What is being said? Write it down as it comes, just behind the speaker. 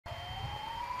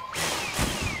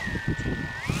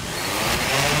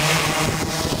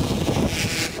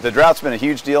The drought's been a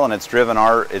huge deal, and it's driven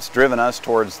us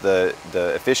towards the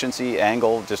efficiency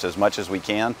angle just as much as we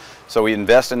can. So we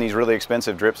invest in these really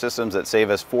expensive drip systems that save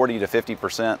us 40 to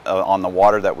 50% on the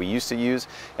water that we used to use.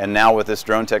 And now with this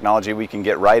drone technology, we can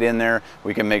get right in there.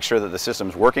 We can make sure that the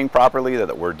system's working properly,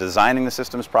 that we're designing the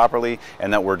systems properly,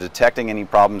 and that we're detecting any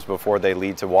problems before they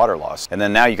lead to water loss. And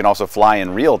then now you can also fly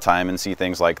in real time and see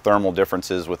things like thermal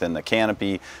differences within the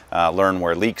canopy, learn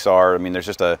where leaks are. I mean, there's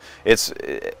just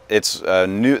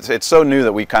it's so new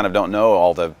that we kind of don't know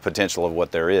all the potential of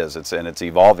what there is. And it's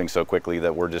evolving so quickly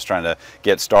that we're just trying to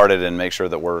get started and make sure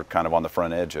that we're kind of on the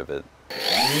front edge of it.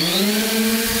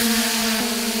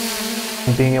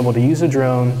 Being able to use a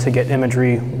drone to get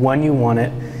imagery when you want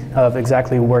it, of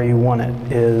exactly where you want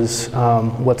it, is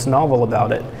what's novel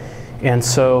about it. And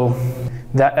so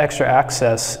that extra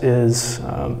access is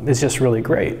just really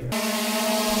great.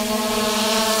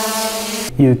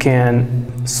 You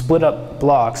can split up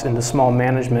blocks into small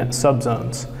management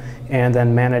subzones and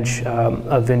then manage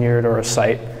a vineyard or a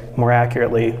site more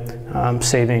accurately,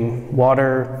 saving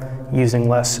water, using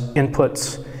less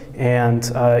inputs, and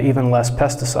even less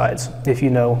pesticides if you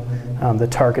know the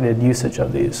targeted usage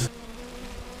of these.